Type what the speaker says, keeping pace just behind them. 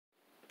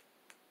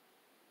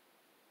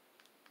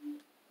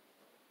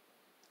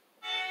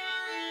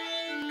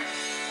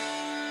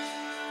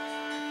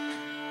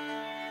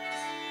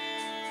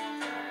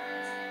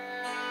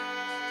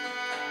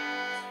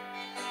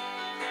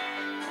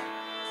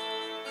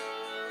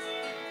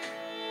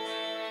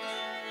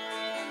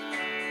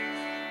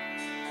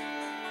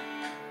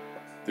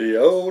The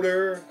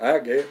older I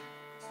get,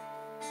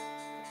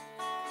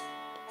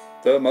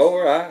 the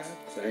more I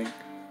think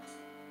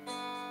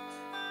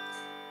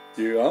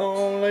you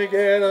only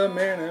get a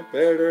minute,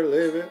 better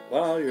live it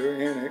while you're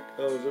in it,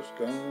 'cause it's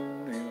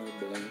gone in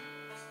a blink.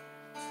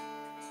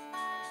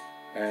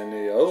 And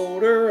the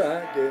older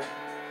I get,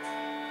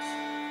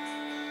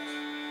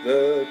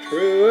 the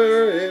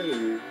truer it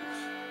is.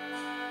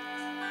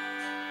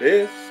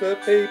 It's the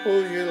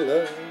people you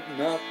love,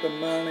 not the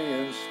money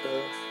and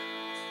stuff,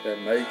 that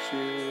makes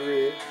you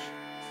rich.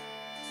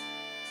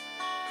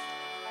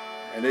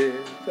 And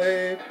if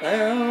they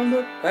found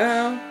a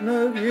fountain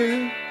of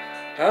youth,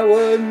 I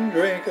wouldn't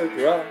drink a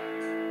drop,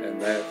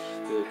 and that's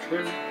the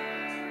truth.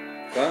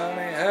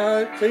 Funny how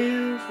it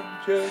feels,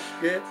 I'm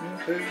just getting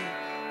to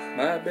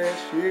my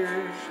best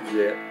years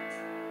yet.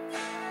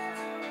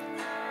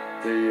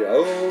 The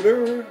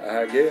older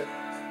I get,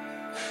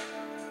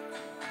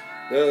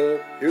 the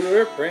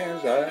fewer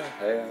friends I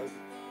have.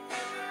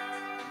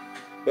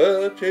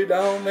 But you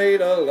don't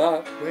need a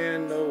lot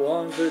when the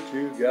ones that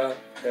you got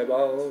have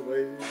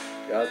always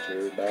got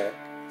your back.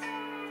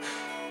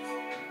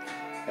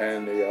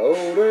 And the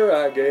older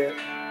I get,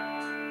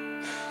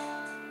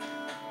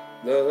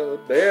 the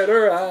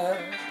better I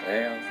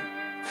am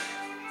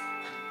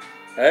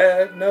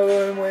at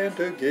knowing when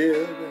to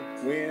give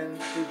and when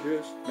to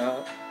just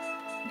not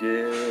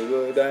give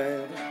a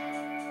damn.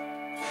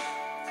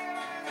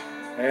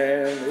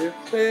 And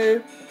if they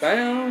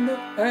found a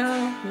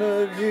fountain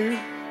of youth,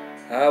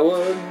 I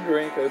wouldn't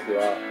drink a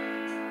drop,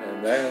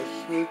 and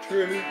that's the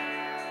truth.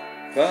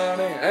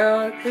 Funny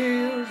how it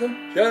feels,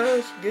 I'm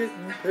just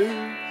getting to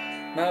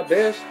my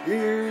best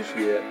years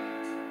yet.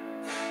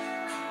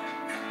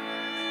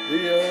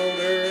 The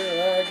older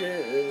I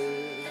get.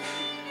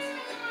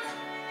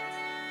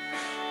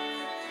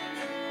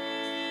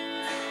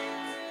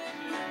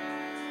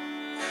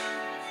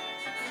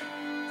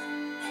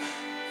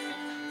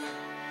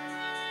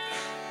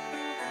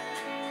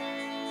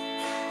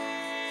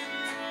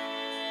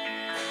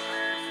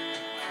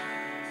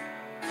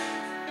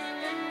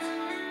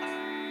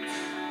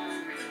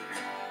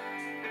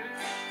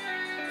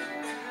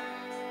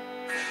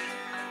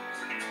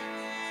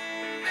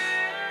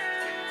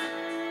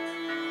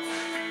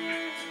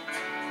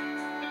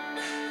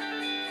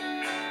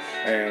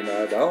 And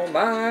I don't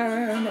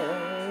mind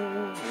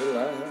all the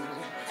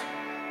lines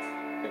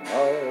and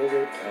all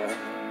the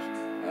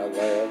times I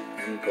laugh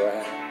and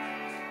cry.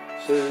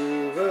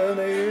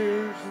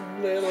 Souvenirs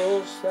and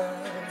little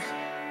signs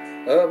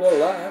of a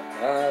life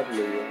I've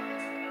lived.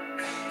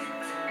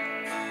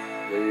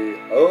 The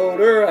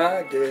older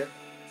I get,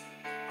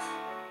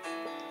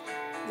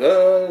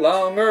 the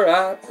longer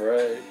I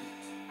pray.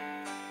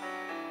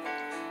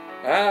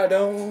 I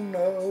don't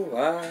know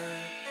why,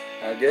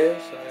 I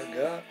guess I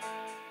got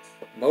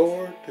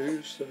more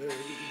to say.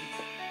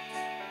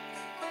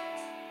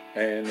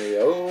 And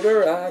the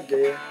older I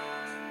get,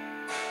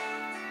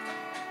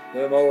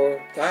 the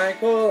more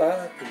thankful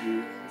I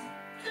feel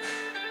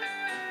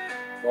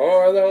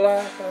for the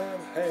life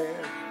I've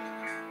had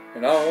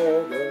and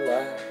all the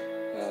life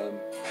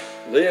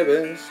I'm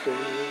living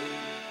still.